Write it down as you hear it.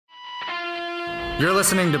You're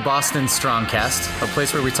listening to Boston Strongcast, a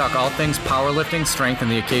place where we talk all things powerlifting, strength,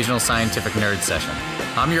 and the occasional scientific nerd session.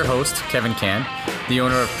 I'm your host, Kevin Can, the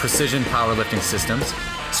owner of Precision Powerlifting Systems,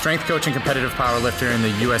 strength coach and competitive powerlifter in the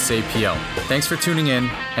USAPL. Thanks for tuning in,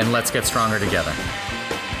 and let's get stronger together.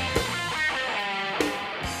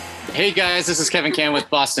 Hey guys, this is Kevin Can with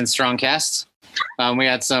Boston Strongcast. We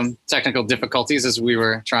had some technical difficulties as we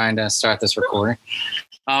were trying to start this recording.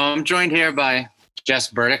 I'm joined here by Jess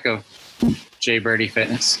Burdick of J Birdie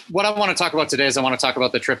Fitness. What I want to talk about today is I want to talk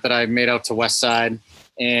about the trip that I made out to Westside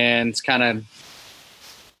and kind of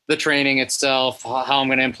the training itself, how I'm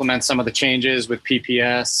going to implement some of the changes with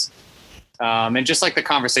PPS, and just like the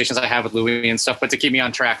conversations I have with Louis and stuff. But to keep me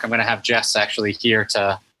on track, I'm going to have Jess actually here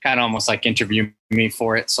to kind of almost like interview me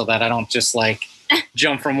for it so that I don't just like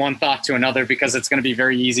jump from one thought to another, because it's going to be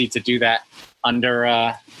very easy to do that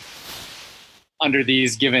under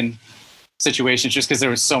these given situations, just because there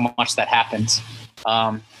was so much that happened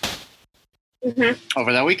over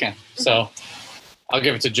that weekend. So I'll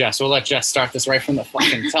give it to Jess. We'll let Jess start this right from the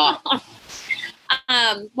fucking top.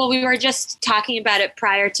 Well, we were just talking about it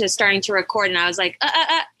prior to starting to record, and I was like,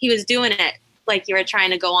 he was doing it like you were trying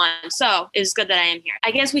to go on. So it was good that I am here. I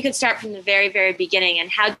guess we could start from the very, very beginning. And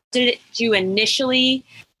how did you initially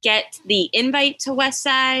get the invite to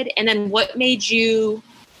Westside? And then what made you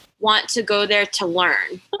want to go there to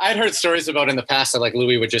learn? I'd heard stories about in the past that like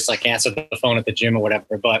Louis would just like answer the phone at the gym or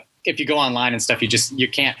whatever. But if you go online and stuff, you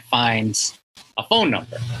can't find a phone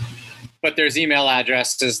number. But there's email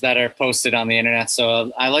addresses that are posted on the internet.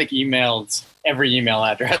 So I like emailed every email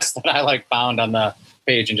address that I like found on the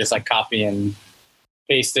page and just like copy and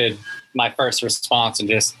pasted my first response and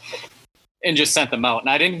just sent them out. And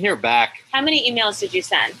I didn't hear back. How many emails did you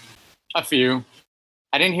send? A few.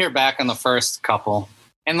 I didn't hear back on the first couple.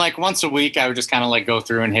 And like once a week, I would just kind of like go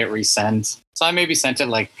through and hit resend. So I maybe sent it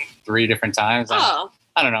like 3 different times. I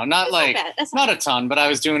don't know. Not like, not a ton, but I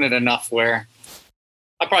was doing it enough where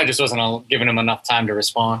I probably just wasn't giving him enough time to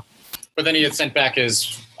respond. But then he had sent back a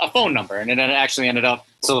phone number, and it actually ended up,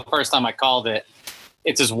 so the first time I called it,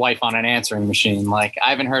 it's his wife on an answering machine. Like I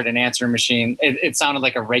haven't heard an answering machine. It sounded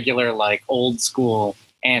like a regular, like old school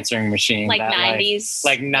answering machine. Like 90s.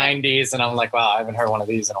 Like 90s. And I'm like, wow, I haven't heard one of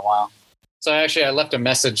these in a while. So actually, I left a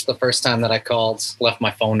message the first time that I called, left my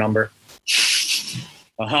phone number.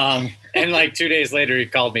 And like 2 days later, he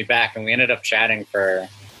called me back, and we ended up chatting for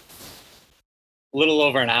a little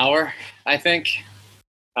over an hour, I think.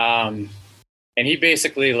 And he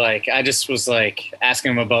basically like, I just was like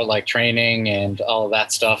asking him about like training and all of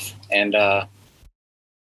that stuff. And,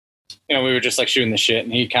 we were just like shooting the shit,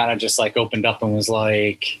 and he kind of just like opened up and was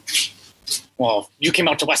like, well, you came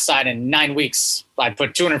out to Westside in 9 weeks. I'd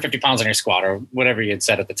put 250 pounds on your squat, or whatever he had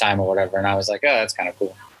said at the time or whatever. And I was like, oh, that's kind of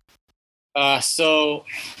cool. So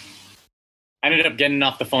I ended up getting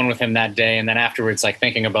off the phone with him that day. And then afterwards, like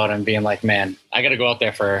thinking about him, being like, man, I got to go out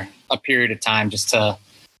there for a period of time just to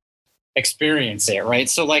experience it. Right.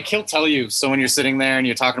 So like, he'll tell you, so when you're sitting there and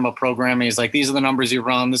you're talking about programming, he's like, these are the numbers you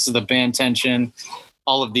run. This is the band tension,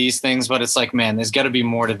 all of these things. But it's like, man, there's got to be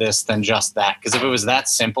more to this than just that. Because if it was that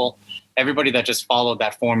simple, everybody that just followed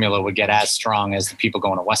that formula would get as strong as the people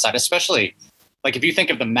going to Westside, especially like if you think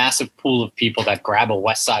of the massive pool of people that grab a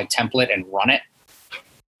Westside template and run it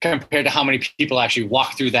compared to how many people actually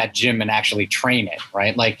walk through that gym and actually train it,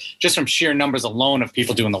 right? Like just from sheer numbers alone of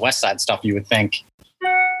people doing the Westside stuff, you would think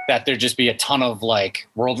that there'd just be a ton of like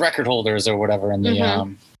world record holders or whatever in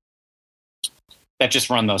the, that just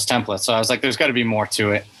run those templates. So I was like, there's got to be more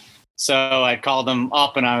to it. So I called them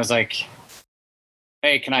up and I was like,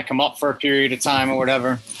 hey, can I come up for a period of time or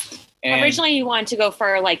whatever? And originally you wanted to go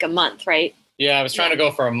for like a month, right? Yeah, I was trying to go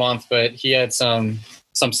for a month, but he had some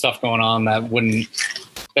stuff going on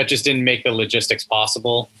that just didn't make the logistics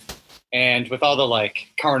possible. And with all the like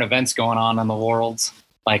current events going on in the world,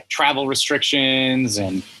 like travel restrictions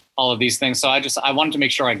and all of these things. So I wanted to make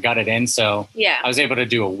sure I got it in. So yeah, I was able to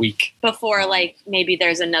do a week. Before like maybe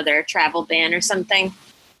there's another travel ban or something.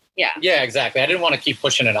 Yeah. Yeah, exactly. I didn't want to keep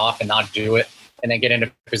pushing it off and not do it, and then get into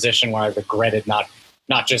a position where I regretted not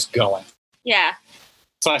just going. Yeah.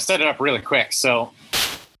 So I set it up really quick. So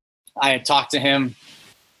I had talked to him.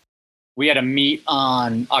 We had a meet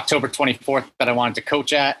on October 24th that I wanted to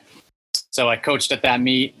coach at. So I coached at that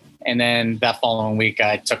meet. And then that following week,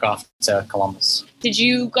 I took off to Columbus. Did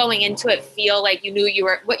you, going into it, feel like you knew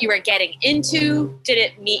what you were getting into? Did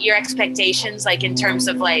it meet your expectations, like in terms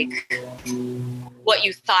of like what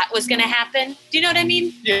you thought was going to happen? Do you know what I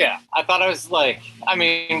mean? Yeah, I thought I was like, I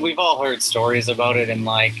mean, we've all heard stories about it, and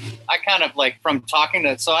like, I kind of like from talking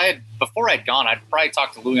to, so before I'd gone, I'd probably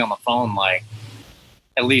talked to Louis on the phone like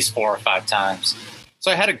at least 4 or 5 times. So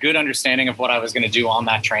I had a good understanding of what I was going to do on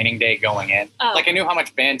that training day going in. Oh. Like I knew how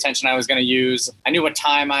much band tension I was going to use. I knew what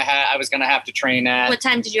time I was going to have to train at. What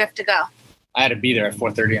time did you have to go? I had to be there at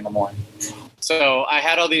 4:30 in the morning. So I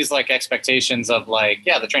had all these like expectations of like,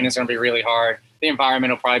 yeah, the training's going to be really hard. The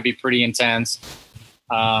environment will probably be pretty intense.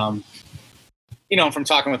 You know, from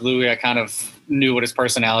talking with Louis, I kind of knew what his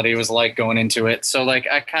personality was like going into it. So like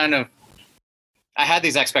I had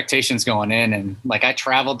these expectations going in, and like I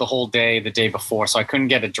traveled the whole day the day before, so I couldn't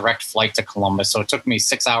get a direct flight to Columbus. So it took me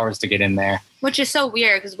 6 hours to get in there. Which is so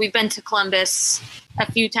weird because we've been to Columbus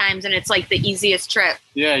a few times and it's like the easiest trip.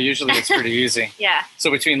 Yeah, usually it's pretty easy. Yeah.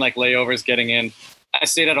 So between like layovers, getting in, I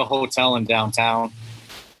stayed at a hotel in downtown.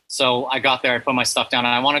 So I got there, I put my stuff down,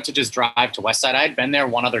 and I wanted to just drive to Westside. I had been there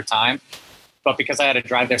one other time, but because I had to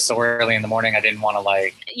drive there so early in the morning, I didn't want to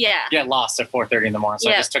like get lost at 4:30 in the morning.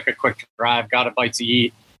 So I just took a quick drive, got a bite to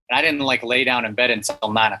eat, and I didn't like lay down in bed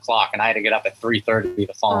until 9 o'clock, and I had to get up at 3:30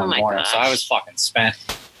 the following morning. Gosh. So I was fucking spent.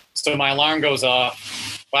 So my alarm goes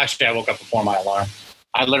off. Well, actually, I woke up before my alarm.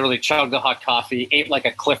 I literally chugged a hot coffee, ate like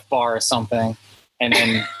a Cliff Bar or something, and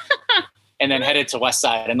then and then headed to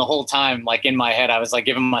Westside. And the whole time, like in my head, I was like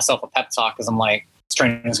giving myself a pep talk because I'm like, this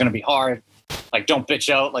training is going to be hard. Like, don't bitch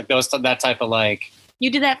out. Like that type of like. You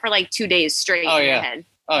did that for like 2 days straight. Oh, in yeah. Your head.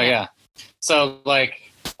 Oh, yeah. So like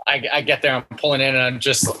I get there, I'm pulling in, and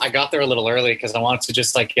I got there a little early because I wanted to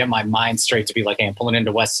just like get my mind straight to be like, hey, I'm pulling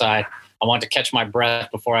into Westside. I wanted to catch my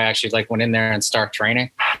breath before I actually like went in there and start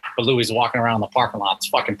training. But Louis is walking around the parking lot. It's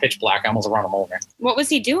fucking pitch black. I almost run him over. What was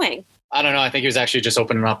he doing? I don't know. I think he was actually just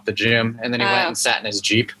opening up the gym, and then he went and sat in his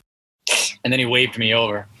Jeep, and then he waved me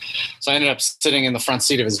over. So I ended up sitting in the front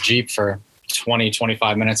seat of his Jeep for 20,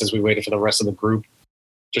 25 minutes as we waited for the rest of the group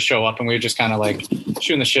to show up. And we were just kind of like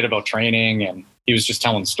shooting the shit about training, and he was just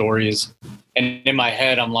telling stories. And in my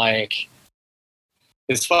head, I'm like,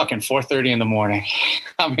 it's fucking 4:30 in the morning.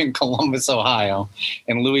 I'm in Columbus, Ohio,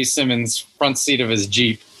 and Louis Simmons' front seat of his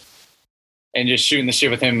Jeep, and just shooting the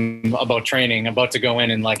shit with him about training, about to go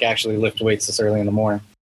in and like actually lift weights this early in the morning.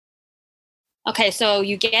 Okay, so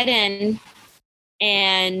you get in,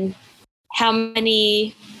 and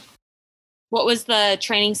what was the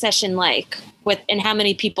training session like and how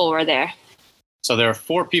many people were there? So there are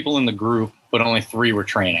 4 people in the group, but only 3 were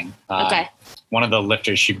training. Okay. One of the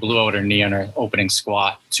lifters, she blew out her knee on her opening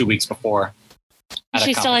squat 2 weeks before at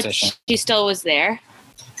a competition. She still was there?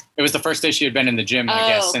 It was the first day she had been in the gym, I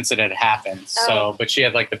guess, since it had happened. So, but she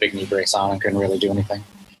had like the big knee brace on and couldn't really do anything.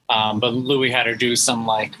 But Louis had her do some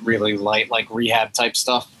like really light, like rehab type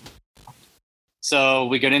stuff. So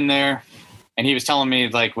we got in there, and he was telling me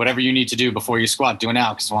like, whatever you need to do before you squat, do it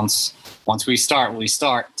now. Because once we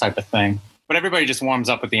start type of thing. But everybody just warms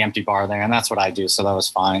up with the empty bar there, and that's what I do. So that was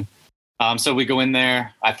fine. So we go in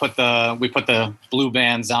there. We put the blue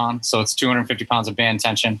bands on. So it's 250 pounds of band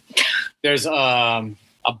tension. There's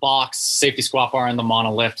a box safety squat bar in the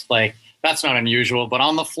monolift. Like that's not unusual, but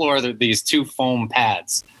on the floor, there are these 2 foam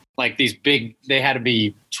pads, like these big, they had to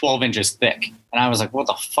be 12 inches thick. And I was like, what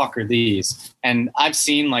the fuck are these? And I've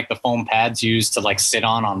seen like the foam pads used to like sit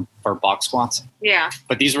on for box squats. Yeah.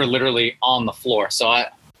 But these were literally on the floor. So I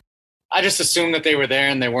just assumed that they were there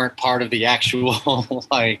and they weren't part of the actual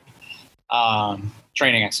like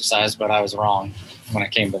training exercise, but I was wrong when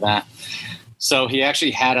it came to that. So he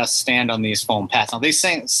actually had us stand on these foam pads. Now they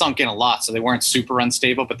sunk in a lot, so they weren't super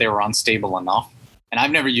unstable, but they were unstable enough. And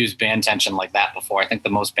I've never used band tension like that before. I think the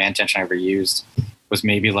most band tension I ever used was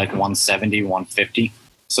maybe like 170, 150.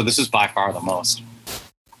 So this is by far the most.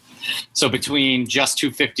 So between just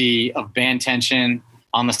 250 of band tension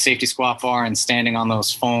on the safety squat bar and standing on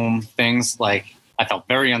those foam things, like I felt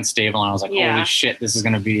very unstable, and I was like, holy shit, this is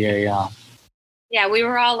going to be a... Yeah, we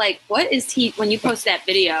were all like, what is he, when you post that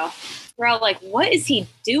video, we're all like, what is he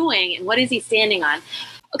doing and what is he standing on?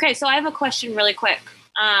 Okay, so I have a question really quick.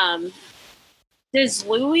 Does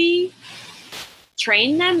Louis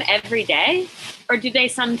train them every day? Or do they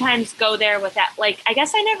sometimes go there with that? Like, I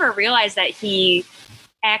guess I never realized that he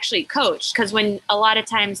actually coached, because when a lot of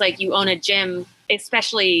times like you own a gym,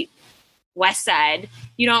 especially Westside,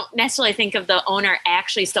 you don't necessarily think of the owner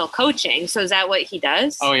actually still coaching. So is that what he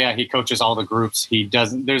does? Oh yeah, he coaches all the groups. He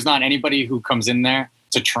doesn't. There's not anybody who comes in there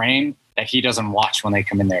to train that he doesn't watch when they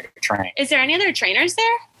come in there to train. Is there any other trainers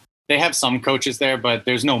there? They have some coaches there, but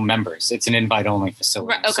there's no members. It's an invite-only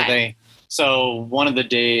facility. Right, okay. So one of the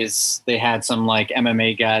days they had some like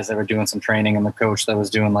MMA guys that were doing some training, and the coach that was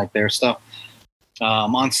doing like their stuff.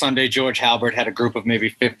 On Sunday, George Halbert had a group of maybe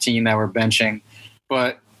 15 that were benching,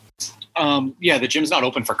 but the gym's not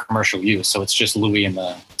open for commercial use, so it's just Louis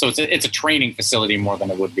so it's a training facility more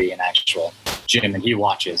than it would be an actual gym, and he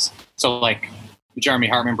watches. So like Jeremy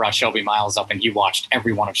Hartman brought Shelby Miles up, and he watched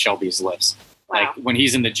every one of Shelby's lifts. Wow. Like when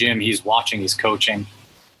he's in the gym, he's watching, he's coaching.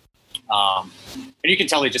 And you can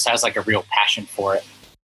tell he just has like a real passion for it.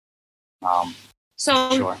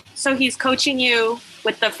 So he's coaching you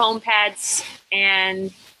with the foam pads,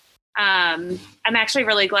 and I'm actually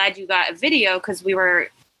really glad you got a video, because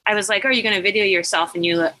I was like, are you going to video yourself? And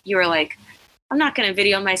you were like, I'm not going to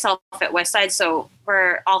video myself at Westside. So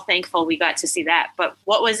we're all thankful we got to see that. But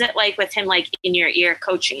what was it like with him, like in your ear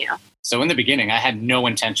coaching you? So in the beginning, I had no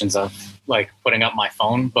intentions of like putting up my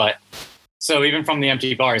phone, but so even from the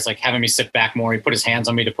empty bar, he's like having me sit back more. He put his hands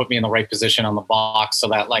on me to put me in the right position on the box so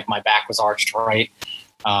that like my back was arched right.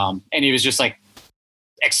 And he was just like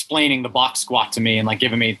explaining the box squat to me and like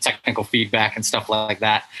giving me technical feedback and stuff like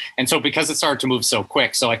that. And so because it started to move so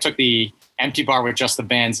quick, so I took the empty bar with just the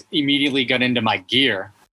bands, immediately got into my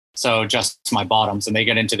gear. So just my bottoms, and they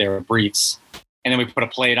got into their briefs. And then we put a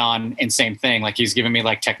plate on, and same thing. Like he's giving me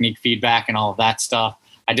like technique feedback and all of that stuff.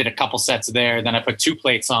 I did a couple sets there. Then I put 2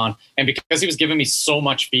 plates on. And because he was giving me so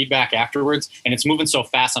much feedback afterwards and it's moving so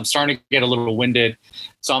fast, I'm starting to get a little winded.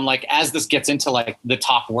 So I'm like, as this gets into like the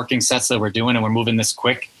top working sets that we're doing and we're moving this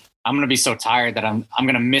quick, I'm going to be so tired that I'm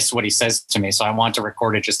going to miss what he says to me. So I want to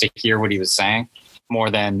record it just to hear what he was saying more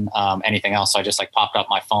than anything else. So I just like popped up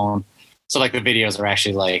my phone. So like the videos are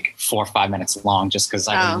actually like 4 or 5 minutes long just because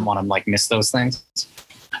I didn't want to like miss those things.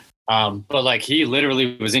 But like he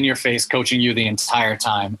literally was in your face coaching you the entire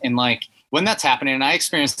time. And like when that's happening, and I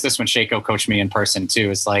experienced this when Shaco coached me in person too,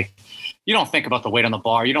 it's like you don't think about the weight on the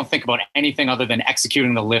bar. You don't think about anything other than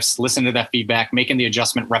executing the lifts, listening to that feedback, making the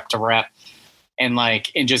adjustment rep to rep, and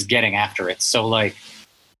just getting after it. So like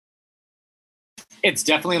it's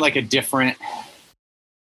definitely like a different.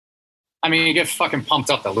 I mean, you get fucking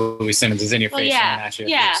pumped up that Louis Simmons is in your face and at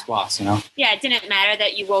you at squats, you know? Yeah, it didn't matter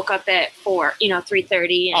that you woke up at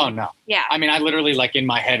 3:30. Oh, no. Yeah. I mean, I literally, like, in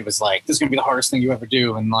my head was like, this is going to be the hardest thing you ever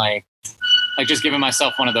do. And, like just giving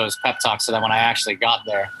myself one of those pep talks so that when I actually got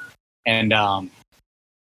there and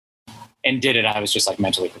did it, I was just, like,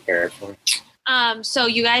 mentally prepared for it. So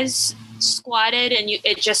you guys squatted, and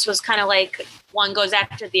it just was kind of like one goes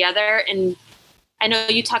after the other. And I know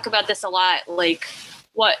you talk about this a lot, like,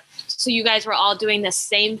 so you guys were all doing the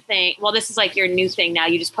same thing. Well, this is like your new thing now.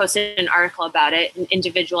 You just posted an article about it,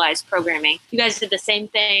 individualized programming. You guys did the same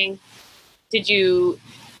thing. Did you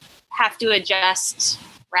have to adjust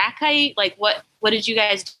rack height? Like what did you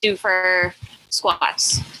guys do for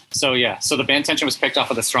squats? So the band tension was picked off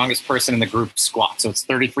of the strongest person in the group squat. So it's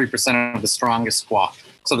 33% of the strongest squat.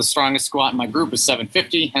 So the strongest squat in my group is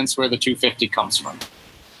 750, hence where the 250 comes from.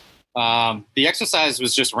 The exercise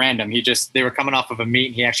was just random. They were coming off of a meet,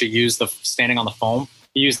 and he actually used the standing on the foam.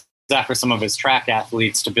 He used that for some of his track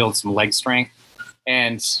athletes to build some leg strength.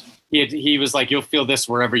 And he was like, you'll feel this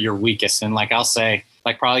wherever you're weakest. And like, I'll say,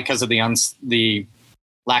 like, probably because of the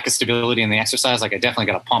lack of stability in the exercise, like I definitely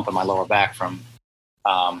got a pump in my lower back from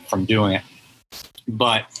doing it.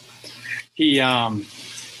 But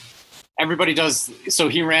everybody does. So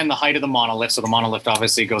he ran the height of the monolift. So the monolift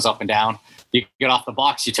obviously goes up and down. You get off the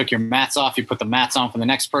box, you took your mats off, you put the mats on for the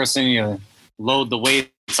next person, you load the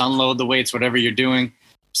weights, unload the weights, whatever you're doing,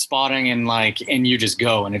 spotting, and you just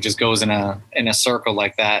go, and it just goes in a circle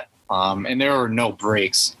like that. And there were no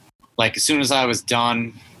breaks. Like as soon as I was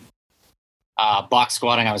done box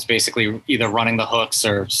squatting, I was basically either running the hooks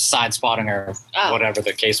or side spotting or whatever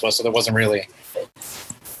the case was. So there wasn't really.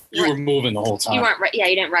 You were moving the whole time. You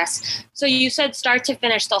didn't rest. So you said start to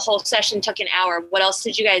finish, the whole session took an hour. What else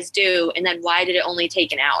did you guys do? And then why did it only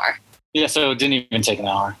take an hour? Yeah, so it didn't even take an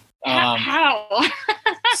hour. How?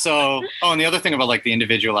 And the other thing about like the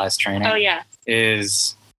individualized training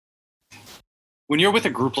is when you're with a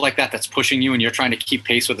group like that that's pushing you and you're trying to keep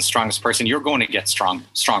pace with the strongest person, you're going to get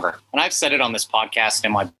stronger. And I've said it on this podcast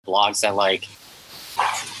and my blogs that like,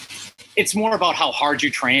 it's more about how hard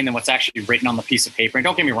you train than what's actually written on the piece of paper. And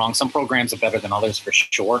don't get me wrong, some programs are better than others for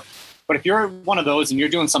sure. But if you're one of those and you're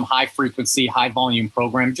doing some high frequency, high volume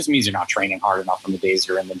program, it just means you're not training hard enough on the days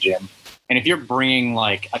you're in the gym. And if you're bringing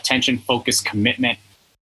like attention, focus, commitment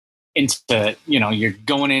into, you're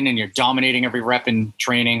going in and you're dominating every rep in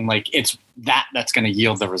training, like it's that's going to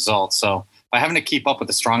yield the results. So by having to keep up with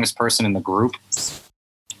the strongest person in the group,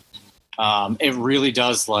 it really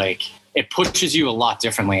does it pushes you a lot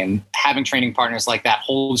differently, and having training partners like that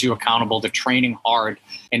holds you accountable to training hard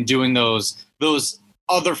and doing those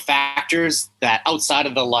other factors that outside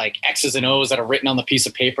of the like X's and O's that are written on the piece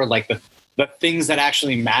of paper, like the things that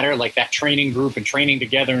actually matter, like that training group and training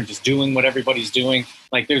together and just doing what everybody's doing.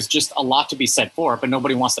 Like there's just a lot to be said for it, but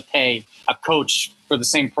nobody wants to pay a coach for the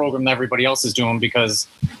same program that everybody else is doing because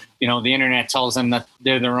the internet tells them that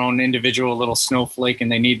they're their own individual little snowflake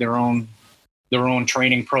and they need their own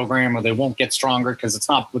training program, or they won't get stronger because it's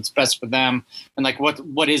not what's best for them. And like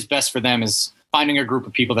what is best for them is finding a group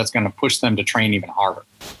of people that's going to push them to train even harder.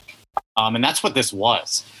 And that's what this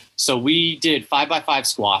was. So we did 5x5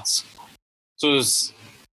 squats. So it was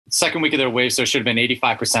second week of their wave, so it should have been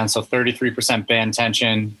 85%, so 33% band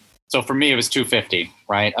tension. So for me, it was 250,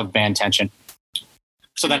 right, of band tension.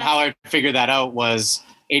 So then how I figured that out was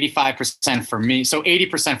 85% for me. So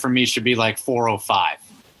 80% for me should be like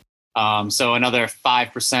 405. So another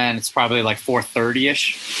 5%, it's probably like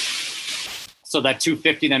 430-ish. So that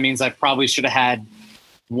 250, that means I probably should have had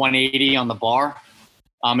 180 on the bar.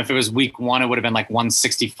 If it was week one, it would have been like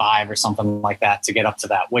 165 or something like that to get up to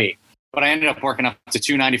that weight. But I ended up working up to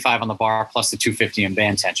 295 on the bar plus the 250 in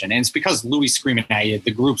band tension. And it's because Louis screaming at you,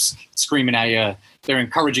 the group's screaming at you, they're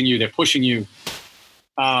encouraging you, they're pushing you.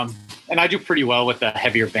 And I do pretty well with the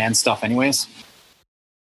heavier band stuff anyways.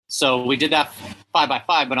 So we did that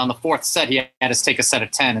 5x5, but on the fourth set, he had us take a set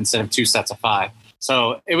of 10 instead of 2 sets of 5.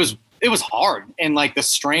 So it was hard. And like the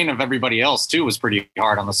strain of everybody else too was pretty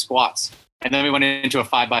hard on the squats. And then we went into a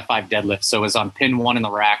 5x5 deadlift. So it was on pin 1 in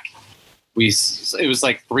the rack. It was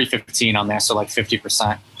like 315 on there, so like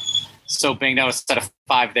 50%. So banged out a set of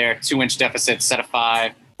 5 there, 2-inch deficit, set of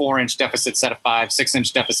 5, 4-inch deficit, set of 5,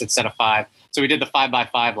 6-inch deficit, set of 5. So we did the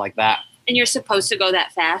 5x5 like that. And you're supposed to go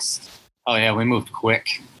that fast? Oh yeah, we moved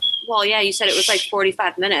quick. Well, yeah, you said it was like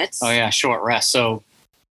 45 minutes. Oh yeah, short rest. So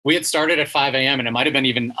we had started at 5 a.m. and it might have been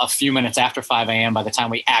even a few minutes after 5 a.m. by the time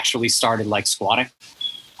we actually started like squatting.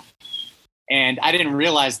 And I didn't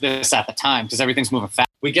realize this at the time because everything's moving fast.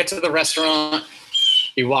 We get to the restaurant.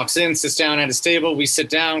 He walks in, sits down at his table. We sit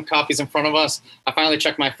down, coffee's in front of us. I finally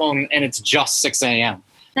check my phone and it's just 6 a.m.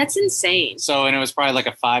 That's insane. So, and it was probably like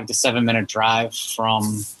a 5 to 7 minute drive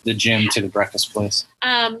from the gym to the breakfast place.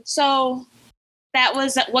 So that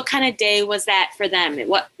was, what kind of day was that for them? It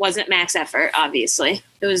wasn't max effort, obviously.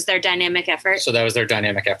 It was their dynamic effort. So that was their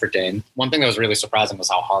dynamic effort day. And one thing that was really surprising was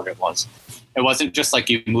how hard it was. It wasn't just like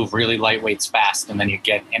you move really light weights fast and then you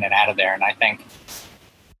get in and out of there. And I think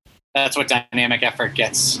that's what dynamic effort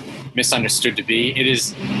gets misunderstood to be. It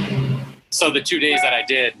is. So the 2 days that I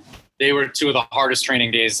did, they were 2 of the hardest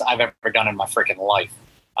training days I've ever done in my freaking life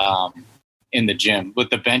in the gym. With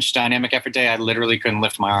the bench dynamic effort day, I literally couldn't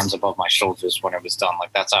lift my arms above my shoulders when it was done.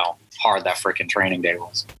 Like that's how hard that freaking training day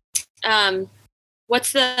was.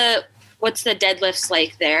 What's the deadlifts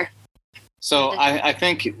like there? So I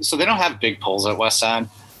think, so they don't have big pulls at Westside.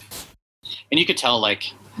 And you could tell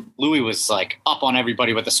like Louis was like up on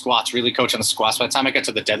everybody with the squats, really coaching the squats. By the time I got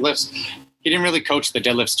to the deadlifts, he didn't really coach the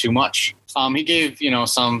deadlifts too much. He gave,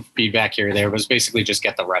 some feedback here or there, but it was basically just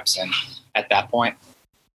get the reps in at that point.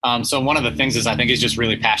 So one of the things is I think he's just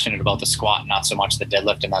really passionate about the squat, not so much the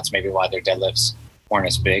deadlift. And that's maybe why their deadlifts weren't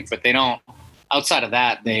as big, but they don't, outside of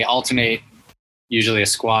that, they alternate usually a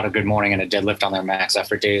squat, a good morning, and a deadlift on their max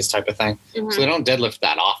effort days type of thing. Mm-hmm. So they don't deadlift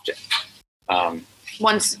that often.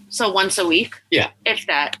 Once a week? Yeah. If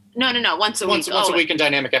that. No, once a week. Once a week in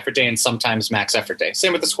dynamic effort day and sometimes max effort day.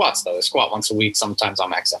 Same with the squats, though. They squat once a week, sometimes on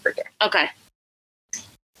max effort day. Okay.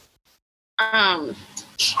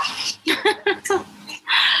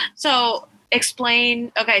 So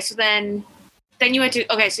explain. Okay, so then you had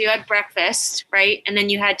to. Okay, so you had breakfast, right? And then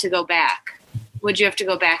you had to go back. What'd you have to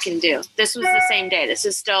go back and do? This was the same day. This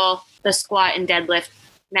is still the squat and deadlift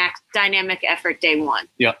max dynamic effort day 1.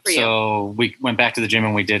 Yep. So we went back to the gym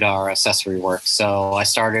and we did our accessory work. So I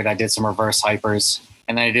did some reverse hypers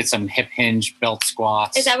and then I did some hip hinge belt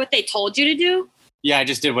squats. Is that what they told you to do? Yeah, I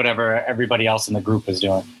just did whatever everybody else in the group was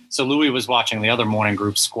doing. So Louis was watching the other morning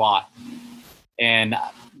group squat and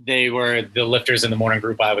they were the lifters in the morning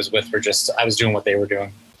group I was with I was doing what they were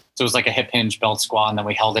doing. So it was like a hip hinge belt squat, and then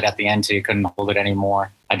we held it at the end till you couldn't hold it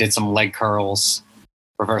anymore. I did some leg curls,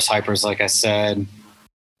 reverse hypers, like I said,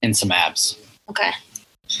 and some abs. Okay.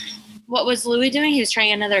 What was Louis doing? He was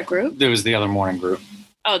training another group? There was the other morning group.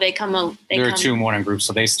 Oh, there were 2 morning groups,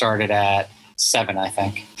 so they started at 7, I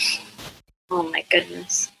think. Oh, my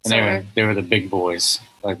goodness. And they were the big boys.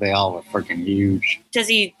 Like, they all were freaking huge. Does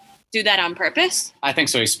he do that on purpose? I think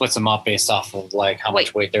so. He splits them up based off of like how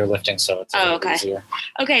much weight they're lifting, so it's a little easier.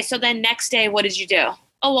 Okay, so then next day, what did you do?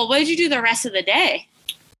 Oh, well, what did you do the rest of the day?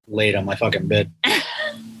 Laid on my fucking bed.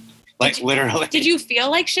 Literally. Did you feel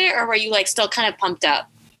like shit, or were you like still kind of pumped up?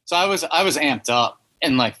 So I was amped up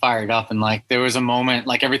and like fired up, and like there was a moment,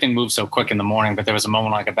 like everything moved so quick in the morning, but there was a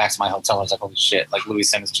moment when I got back to my hotel, I was like, holy shit, like Louis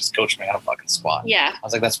Simmons just coached me how to fucking squat. Yeah. I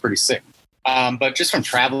was like, that's pretty sick. But just from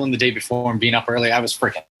traveling the day before and being up early, I was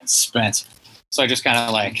freaking spent. So I just kind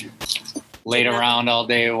of like laid around all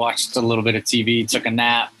day, watched a little bit of TV, took a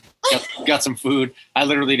nap, got some food. I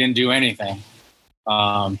literally didn't do anything.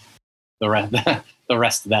 The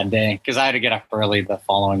rest of that day, because I had to get up early the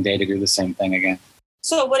following day to do the same thing again.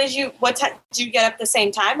 So what time did you get up the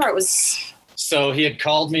same time, or it was? So he had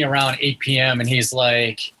called me around 8 p.m. and he's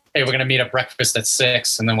like, hey, we're going to meet at breakfast at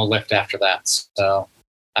 6 and then we'll lift after that. So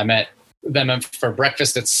I met them for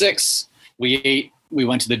breakfast at 6. We ate, we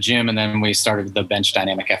went to the gym, and then we started the bench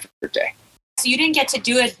dynamic effort day. So you didn't get to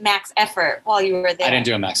do a max effort while you were there? I didn't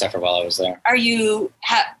do a max effort while I was there.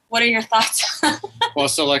 What are your thoughts? Well,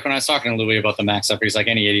 so like when I was talking to Louis about the max effort, he's like,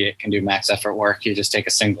 any idiot can do max effort work. You just take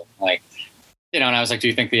a single, like, and I was like, do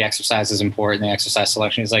you think the exercise is important, the exercise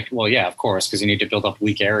selection? He's like, well, yeah, of course, because you need to build up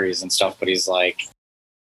weak areas and stuff. But he's like,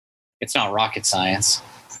 it's not rocket science.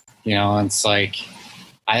 It's like,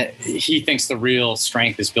 he thinks the real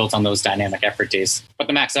strength is built on those dynamic effort days. But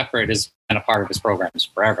the max effort has been a part of his programs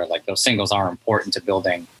forever. Like those singles are important to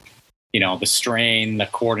building, the strain, the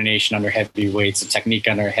coordination under heavy weights, the technique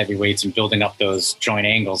under heavy weights, and building up those joint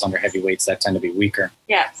angles under heavy weights that tend to be weaker.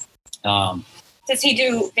 Yeah. Does he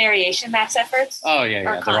do variation max efforts? Oh,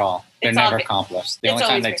 yeah. They're never comp lifts. The only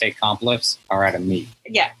time they take comp lifts are at a meet.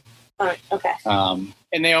 Yeah. Okay.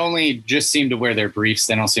 And they only just seem to wear their briefs.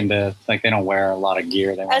 They don't seem to, they don't wear a lot of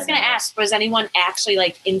gear. I was going to ask, was anyone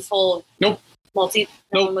actually in full? Nope.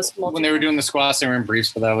 Nope. When they were doing the squats, they were in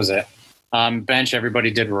briefs, but that was it. Bench,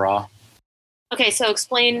 everybody did raw. Okay, so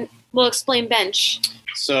we'll explain bench.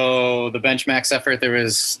 So the bench max effort, there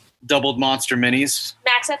was doubled monster minis.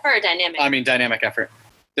 Max effort or dynamic? I mean, dynamic effort.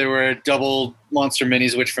 There were double monster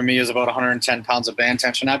minis, which for me is about 110 pounds of band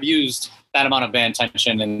tension. I've used that amount of band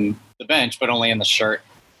tension in the bench, but only in the shirt.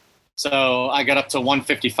 So I got up to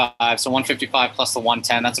 155. So 155 plus the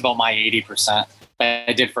 110, that's about my 80% that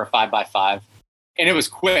I did for a 5x5. And it was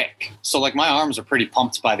quick. So my arms are pretty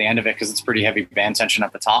pumped by the end of it because it's pretty heavy band tension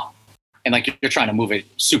at the top. And you're trying to move it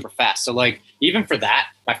super fast. So even for that,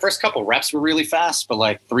 my first couple reps were really fast,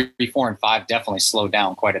 but 3, 4, and 5 definitely slowed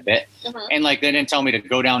down quite a bit. Mm-hmm. And they didn't tell me to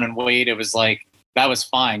go down and weight. It was that was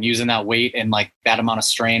fine. Using that weight and that amount of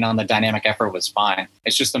strain on the dynamic effort was fine.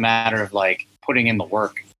 It's just a matter of putting in the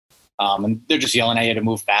work. And they're just yelling at you to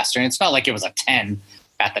move faster. And it's not like it was a 10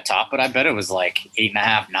 at the top, but I bet it was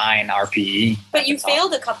 8.5, 9 RPE. But you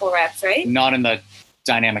failed a couple reps, right? Not in the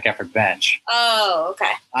dynamic effort bench. Oh,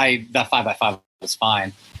 okay. That 5x5 was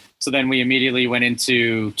fine. So then we immediately went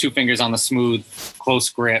into 2 fingers on the smooth, close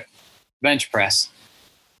grip bench press.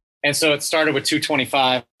 And so it started with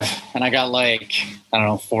 225 and I got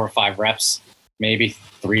 4 or 5 reps, maybe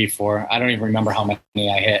 3, 4. I don't even remember how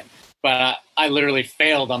many I hit, but I literally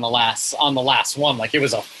failed on the last one. It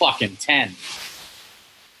was a fucking 10.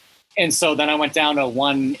 And so then I went down to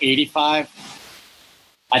 185.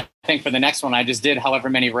 I think for the next one, I just did however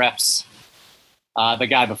many reps the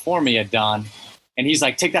guy before me had done. And he's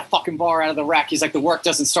like, take that fucking bar out of the rack. He's like, the work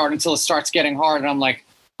doesn't start until it starts getting hard. And I'm like,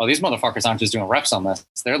 oh, these motherfuckers aren't just doing reps on this.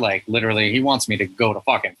 They're literally, he wants me to go to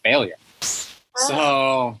fucking failure.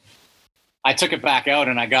 So I took it back out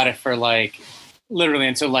and I got it for literally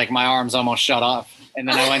until my arms almost shut off. And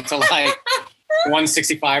then I went to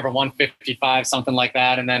 165 or 155, something like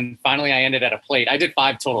that. And then finally I ended at a plate. I did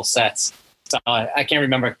 5 total sets. So I can't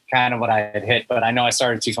remember kind of what I had hit, but I know I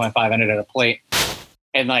started 225, ended at a plate.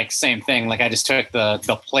 And same thing, I just took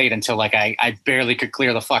the plate until I barely could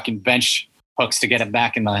clear the fucking bench hooks to get it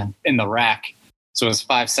back in the rack. So it was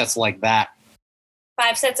 5 sets like that.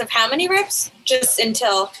 5 sets of how many reps? Just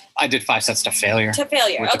until I did 5 sets to failure. To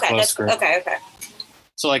failure. Okay. That's okay.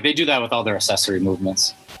 So they do that with all their accessory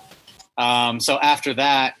movements. So after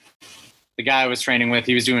that, the guy I was training with,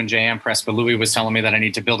 he was doing JM press, but Louis was telling me that I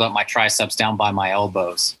need to build up my triceps down by my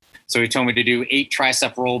elbows. So he told me to do 8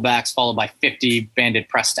 tricep rollbacks followed by 50 banded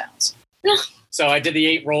press downs. So I did the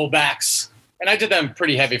 8 rollbacks and I did them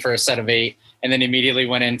pretty heavy for a set of 8 and then immediately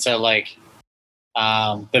went into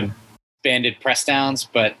the banded press downs,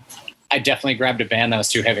 but I definitely grabbed a band that was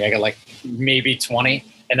too heavy. I got maybe 20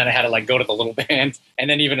 and then I had to go to the little band and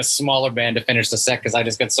then even a smaller band to finish the set because I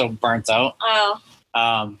just got so burnt out.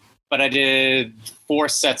 Oh. But I did 4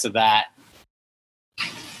 sets of that.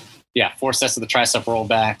 Yeah, 4 sets of the tricep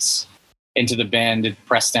rollbacks into the banded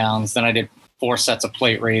press downs. Then I did 4 sets of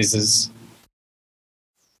plate raises.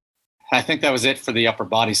 I think that was it for the upper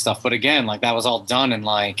body stuff. But again, that was all done in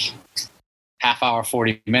half hour,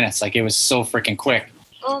 40 minutes. It was so freaking quick.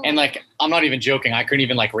 Oh. And I'm not even joking. I couldn't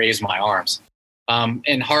even raise my arms.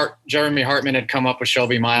 And Jeremy Hartman had come up with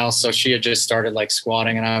Shelby Miles. So she had just started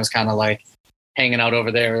squatting and I was kind of hanging out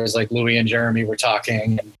over there. It was Louis and Jeremy were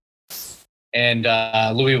talking and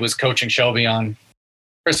Louis was coaching Shelby on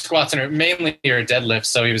her squats and mainly her deadlifts.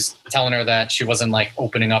 So he was telling her that she wasn't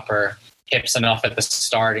opening up her hips enough at the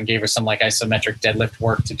start and gave her some like isometric deadlift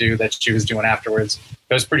work to do that she was doing afterwards.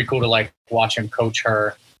 It was pretty cool to like watch him coach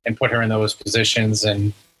her and put her in those positions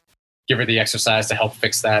and give her the exercise to help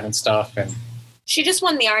fix that and stuff. And she just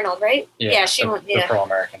won the Arnold, right? Yeah, she won the Pro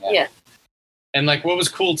American. Yeah. And like what was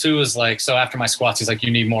cool too is like, so after my squats, he's like,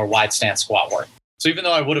 you need more wide stance squat work. So even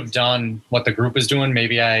though I would have done what the group was doing,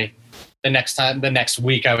 maybe the next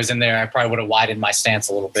week I was in there, I probably would have widened my stance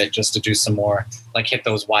a little bit just to do some more, like hit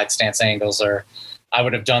those wide stance angles, or I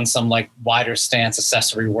would have done some like wider stance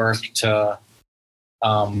accessory work to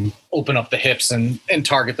open up the hips and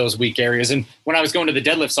target those weak areas. And when I was going to the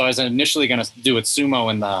deadlift, so I was initially going to do it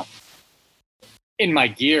sumo in my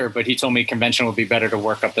gear, but he told me conventional would be better to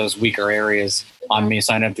work up those weaker areas on me.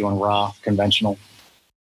 So I ended up doing raw conventional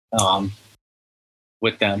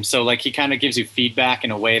with them. So like he kind of gives you feedback in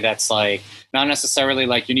a way that's like not necessarily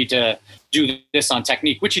like you need to do this on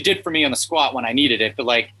technique, which he did for me on the squat when I needed it, but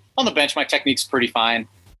like on the bench my technique's pretty fine.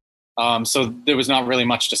 So there was not really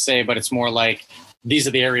much to say, but it's more like these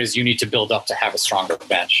are the areas you need to build up to have a stronger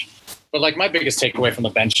bench. But like my biggest takeaway from the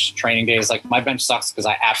bench training day is like my bench sucks because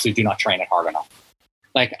I absolutely do not train it hard enough.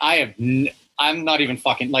 Like I'm not even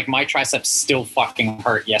fucking, like my triceps still fucking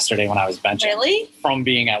hurt yesterday when I was benching. Really? From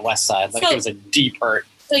being at Westside. Like it was a deep hurt.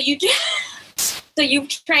 So you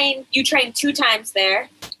train 2 times there.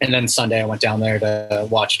 And then Sunday I went down there to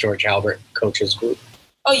watch George Albert coach his group.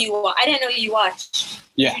 Oh, I didn't know you watched.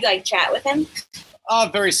 Yeah. Did you like chat with him? A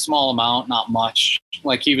very small amount, not much.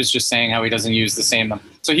 Like he was just saying how he doesn't use the same.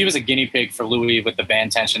 So he was a guinea pig for Louis with the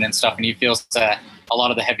band tension and stuff. And he feels that a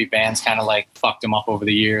lot of the heavy bands kind of like fucked him up over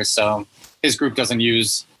the years. So his group doesn't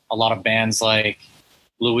use a lot of bands like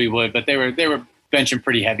Louis would, but they were benching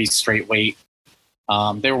pretty heavy straight weight.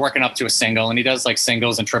 They were working up to a single, and he does like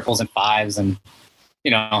singles and triples and fives, and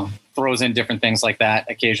throws in different things like that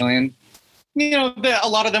occasionally. And a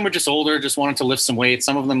lot of them were just older, just wanted to lift some weight.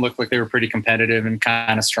 Some of them looked like they were pretty competitive and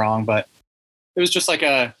kind of strong, but it was just like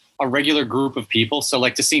a regular group of people. So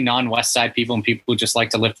like to see non-West Side people and people who just like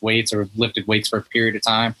to lift weights or lifted weights for a period of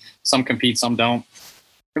time. Some compete, some don't.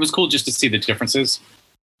 It was cool just to see the differences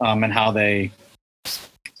and how they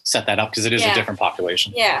set that up, because it is a different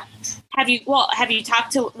population. Yeah. Have you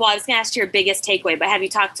talked to, I was going to ask your biggest takeaway, but have you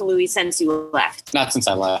talked to Louis since you left? Not since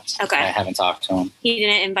I left. Okay. I haven't talked to him. He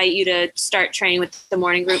didn't invite you to start training with the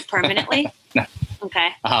morning group permanently? No. Okay.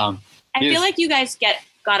 I feel like you guys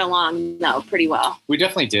got along though pretty well. We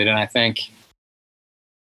definitely did. And I think,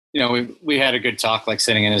 we had a good talk, like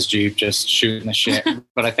sitting in his Jeep, just shooting the shit.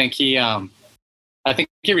 But I think he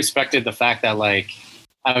respected the fact that like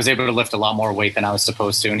I was able to lift a lot more weight than I was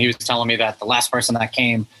supposed to. And he was telling me that the last person that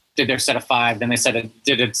came did their set of 5, then they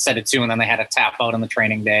did a set of 2, and then they had a tap out on the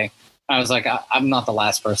training day. I was like, I'm not the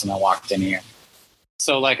last person that walked in here.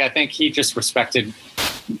 So like, I think he just respected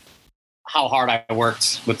how hard I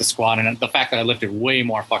worked with the squat, and the fact that I lifted way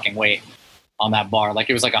more fucking weight on that bar. Like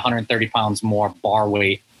it was like 130 pounds more bar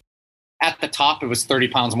weight. At the top, it was 30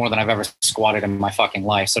 pounds more than I've ever squatted in my fucking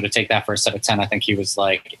life. So to take that for a set of 10, I think he was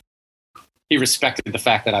like, he respected the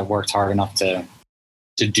fact that I worked hard enough to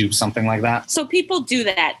do something like that. So people do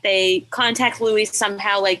that. They contact Louis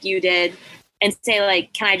somehow like you did and say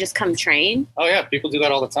like, can I just come train? Oh yeah. People do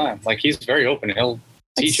that all the time. Like he's very open. He'll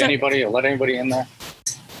teach anybody, he'll let anybody in there.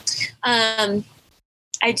 I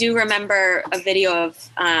do remember a video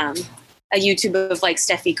of a YouTube of like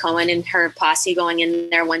Steffi Cohen and her posse going in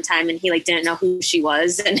there one time, and he like didn't know who she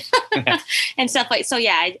was and and stuff like. So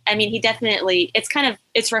yeah, I mean, he definitely.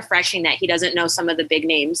 It's refreshing that he doesn't know some of the big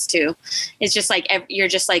names too. It's just like you're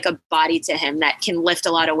just like a body to him that can lift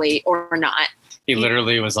a lot of weight or not. He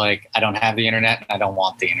literally was like, I don't have the internet and I don't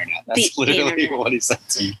want the internet. That's literally what he said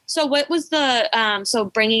to me. So what was so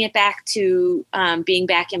bringing it back to being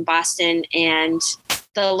back in Boston and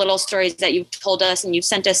the little stories that you've told us, and you've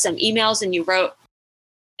sent us some emails and you wrote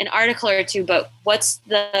an article or two, but what's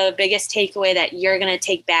the biggest takeaway that you're going to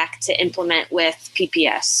take back to implement with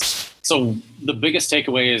PPS? So the biggest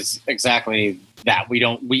takeaway is exactly that.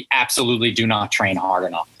 We absolutely do not train hard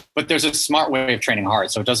enough, but there's a smart way of training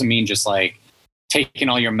hard. So it doesn't mean just like taking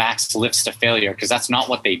all your max lifts to failure, because that's not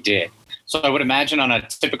what they did. So I would imagine on a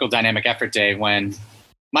typical dynamic effort day, when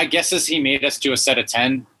my guess is he made us do a set of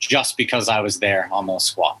 10 just because I was there on those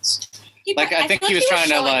squats. I think he was trying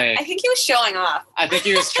to like. I think he was showing off. I think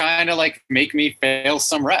he was trying to like make me fail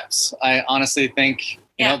some reps. I honestly think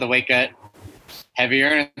the weight got heavier,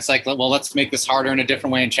 and it's like, well, let's make this harder in a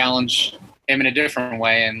different way and challenge him in a different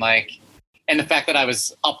way, and the fact that I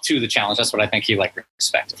was up to the challenge, that's what I think he like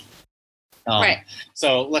respected. Right.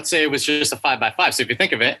 So let's say it was just a 5x5. So if you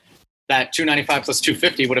think of it, that 295 plus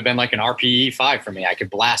 250 would have been like an RPE 5 for me. I could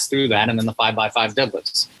blast through that, and then the 5x5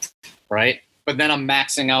 deadlifts. right? But then I'm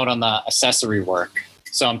maxing out on the accessory work.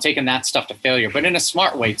 So I'm taking that stuff to failure, but in a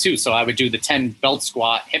smart way too. So I would do the 10 belt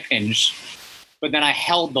squat, hip hinge, but then I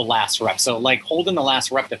held the last rep. So like holding the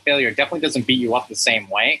last rep to failure definitely doesn't beat you up the same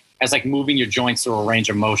way as like moving your joints through a range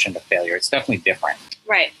of motion to failure. It's definitely different.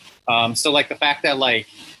 Right. So like the fact that like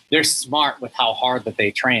they're smart with how hard that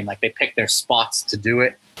they train, like they pick their spots to do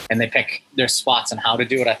it and they pick their spots and how to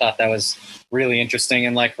do it. I thought that was really interesting.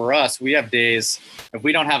 And like for us, we have days, if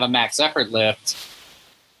we don't have a max effort lift,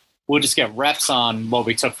 we'll just get reps on what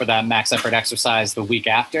we took for that max effort exercise the week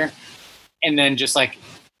after. And then just like,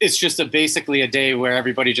 it's just basically a day where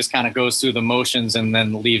everybody just kind of goes through the motions and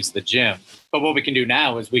then leaves the gym. But what we can do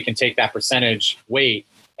now is we can take that percentage weight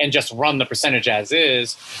and just run the percentage as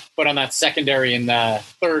is. But on that secondary and the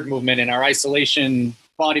third movement in our isolation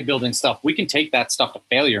bodybuilding stuff, we can take that stuff to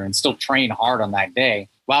failure and still train hard on that day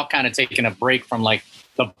while kind of taking a break from like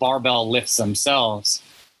the barbell lifts themselves.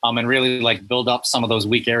 And really like build up some of those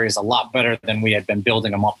weak areas a lot better than we had been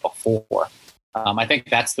building them up before. I think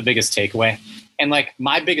that's the biggest takeaway. And like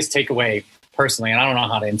my biggest takeaway personally, and I don't know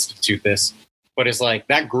how to institute this, but it's like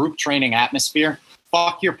that group training atmosphere,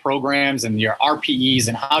 fuck your programs and your RPEs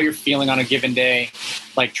and how you're feeling on a given day.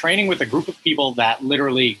 Like training with a group of people that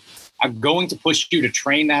literally are going to push you to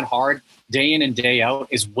train that hard day in and day out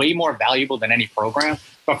is way more valuable than any program.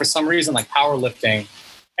 But for some reason, like powerlifting,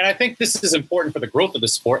 and I think this is important for the growth of the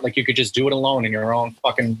sport. Like you could just do it alone in your own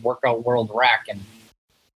fucking workout world rack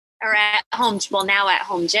or at home. Well, now at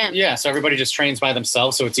home gym. Yeah. So everybody just trains by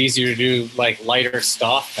themselves. So it's easier to do like lighter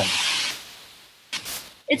stuff. And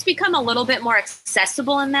it's become a little bit more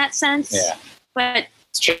accessible in that sense. Yeah. But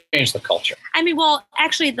it's changed the culture. I mean, well,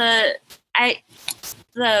 actually the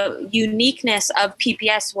uniqueness of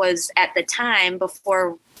PPS was at the time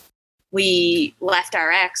before we left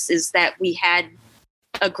RX is that we had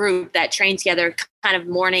a group that trained together kind of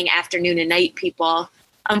morning, afternoon, and night people.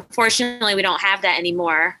 Unfortunately, we don't have that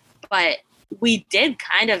anymore, but we did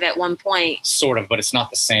kind of at one point. Sort of, but it's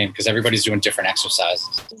not the same because everybody's doing different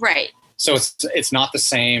exercises. Right. So it's not the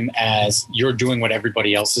same as you're doing what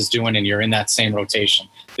everybody else is doing and you're in that same rotation.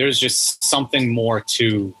 There's just something more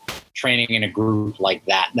to training in a group like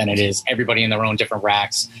that than it is everybody in their own different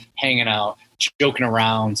racks, hanging out, joking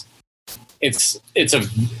around. It's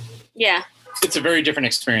a very different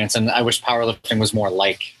experience, and I wish powerlifting was more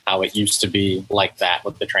like how it used to be like that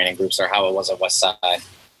with the training groups or how it was at Westside,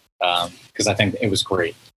 because I think it was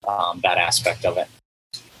great, that aspect of it.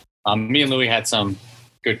 Me and Louis had some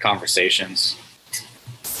good conversations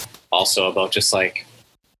also about just like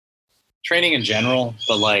training in general,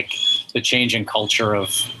 but like the change in culture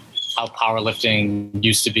of how powerlifting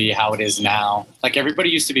used to be, how it is now. Like everybody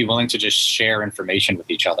used to be willing to just share information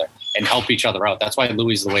with each other and help each other out. That's why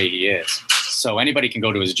Louis is the way he is. So anybody can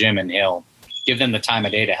go to his gym and he'll give them the time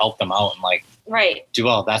of day to help them out and like do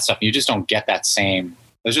all that stuff. You just don't get that same,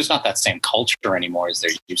 there's just not that same culture anymore as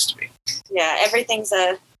there used to be. Yeah, everything's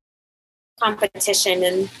a competition.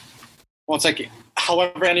 And well, it's like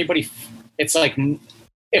however anybody, it's like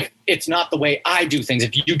if it's not the way I do things,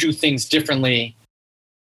 if you do things differently,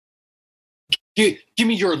 give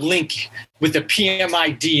me your link with the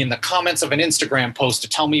PMID in the comments of an Instagram post to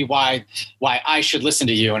tell me why I should listen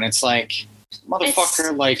to you. And it's like,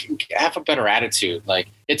 motherfucker, like have a better attitude. Like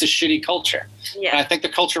it's a shitty culture. Yeah. And I think the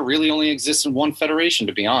culture really only exists in one federation,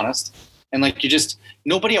 to be honest. And like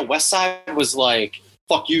nobody at Westside was like,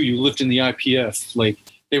 fuck you lift in the IPF. Like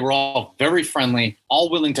they were all very friendly, all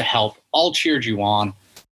willing to help, all cheered you on.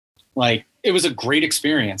 Like it was a great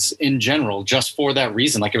experience in general, just for that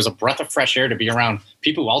reason. Like it was a breath of fresh air to be around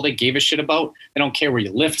people who all they gave a shit about. They don't care where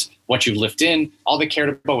you lift, what you lift in. All they cared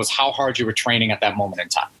about was how hard you were training at that moment in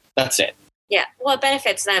time. That's it. Yeah. Well, it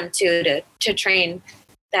benefits them too to train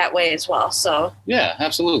that way as well. So yeah,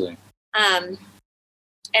 absolutely.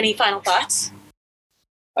 Any final thoughts?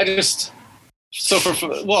 For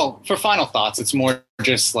final thoughts, it's more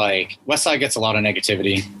just like Westside gets a lot of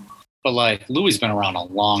negativity. But like Louis been around a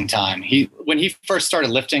long time. When he first started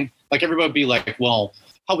lifting, like everybody would be like, well,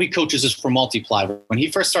 how he coaches is for multiply. When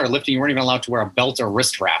he first started lifting, you weren't even allowed to wear a belt or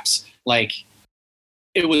wrist wraps. Like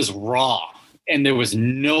it was raw and there was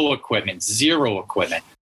no equipment, zero equipment.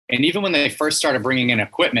 And even when they first started bringing in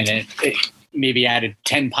equipment, it maybe added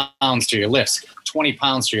 10 pounds to your lifts, 20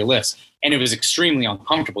 pounds to your lifts. And it was extremely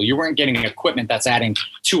uncomfortable. You weren't getting equipment that's adding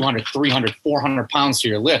 200, 300, 400 pounds to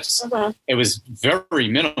your lifts. Uh-huh. It was very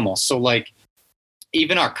minimal. So like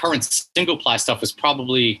even our current single ply stuff is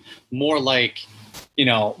probably more like,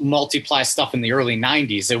 multiply stuff in the early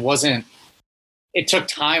 90s. It took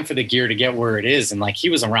time for the gear to get where it is. And like he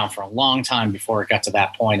was around for a long time before it got to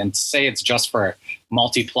that point. And to say it's just for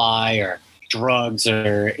multiply or drugs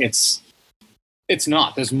or it's it's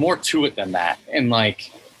not. There's more to it than that. And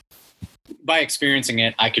like by experiencing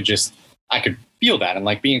it, I could feel that. And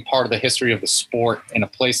like being part of the history of the sport in a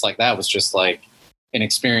place like that was just like an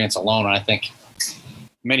experience alone. And I think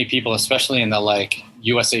many people, especially in the like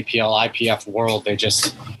USAPL, IPF world, they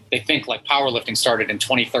think like powerlifting started in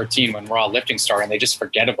 2013 when Raw Lifting started, and they just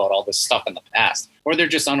forget about all this stuff in the past, or they're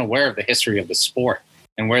just unaware of the history of the sport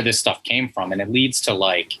and where this stuff came from. And it leads to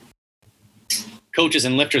like coaches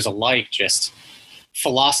and lifters alike, just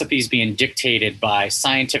philosophies being dictated by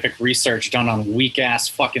scientific research done on weak ass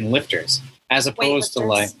fucking lifters, as opposed to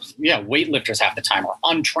like, weightlifters half the time, or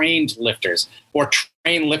untrained lifters, or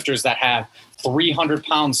trained lifters that have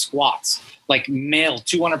 300-pound squats, like male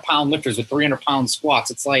 200-pound lifters with 300-pound squats.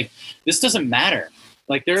 It's like, this doesn't matter.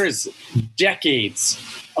 Like there is decades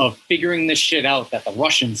of figuring this shit out that the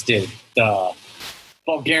Russians did. The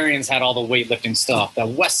Bulgarians had all the weightlifting stuff. The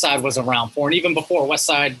West Side was around for, and even before West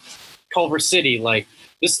Side, Culver City, like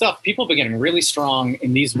this stuff, people have been getting really strong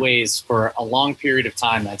in these ways for a long period of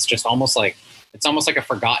time. That's just almost like a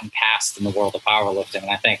forgotten past in the world of powerlifting.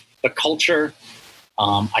 And I think the culture,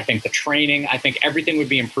 I think the training, I think everything would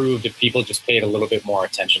be improved if people just paid a little bit more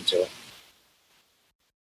attention to it.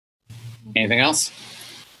 Anything else?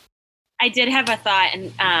 I did have a thought,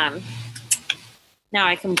 and now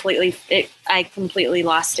I completely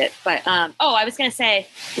lost it. But I was going to say,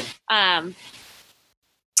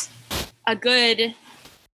 a good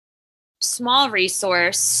small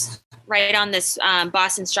resource right on this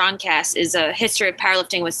Boston Strongcast is a history of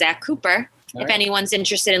powerlifting with Zach Cooper. All if right. Anyone's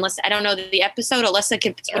interested in listening, I don't know the episode. Alyssa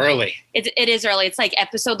could. It's early. It is early. It's like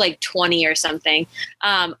episode like 20 or something.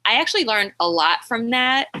 I actually learned a lot from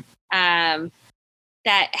that.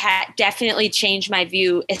 That definitely changed my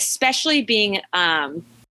view, especially being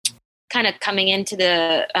kind of coming into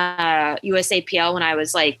the USAPL when I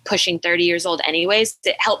was like pushing 30 years old anyways.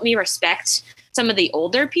 It helped me respect some of the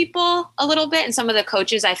older people a little bit, and some of the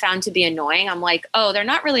coaches I found to be annoying. I'm like, oh, they're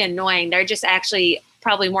not really annoying. They're just actually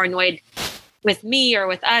probably more annoyed with me or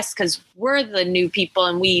with us because we're the new people,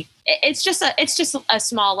 and it's just a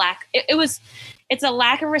small lack. It's a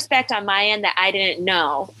lack of respect on my end that I didn't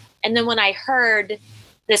know. And then when I heard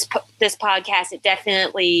this podcast, it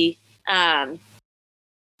definitely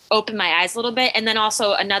opened my eyes a little bit. And then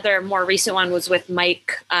also another more recent one was with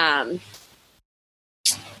Mike.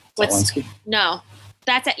 No,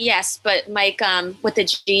 that's yes, but Mike with a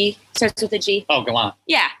G, starts with a G. Oh, Gallant.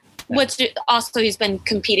 Yeah. Which also he's been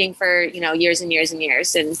competing for years and years and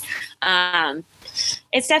years, and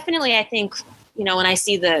it's definitely, I think, when I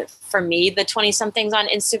see the 20-somethings on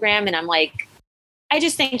Instagram, and I'm like, I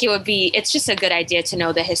just think it's just a good idea to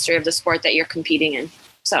know the history of the sport that you're competing in.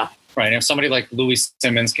 So right, and if somebody like Louis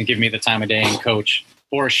Simmons can give me the time of day and coach,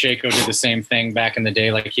 Boris Shako did the same thing back in the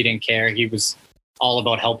day. Like he didn't care; he was all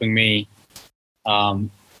about helping me.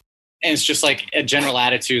 And it's just like a general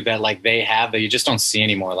attitude that like they have that you just don't see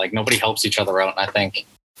anymore. Like nobody helps each other out. And I think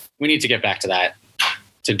we need to get back to that,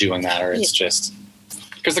 to doing that, or it's just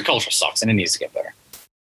because the culture sucks and it needs to get better.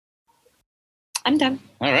 I'm done.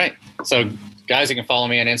 All right. So guys, you can follow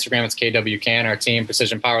me on Instagram. It's KWCan, our team,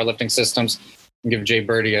 Precision Powerlifting Systems. And give Jay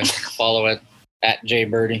Birdie a follow at Jay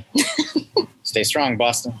Birdie. Stay strong,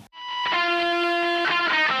 Boston.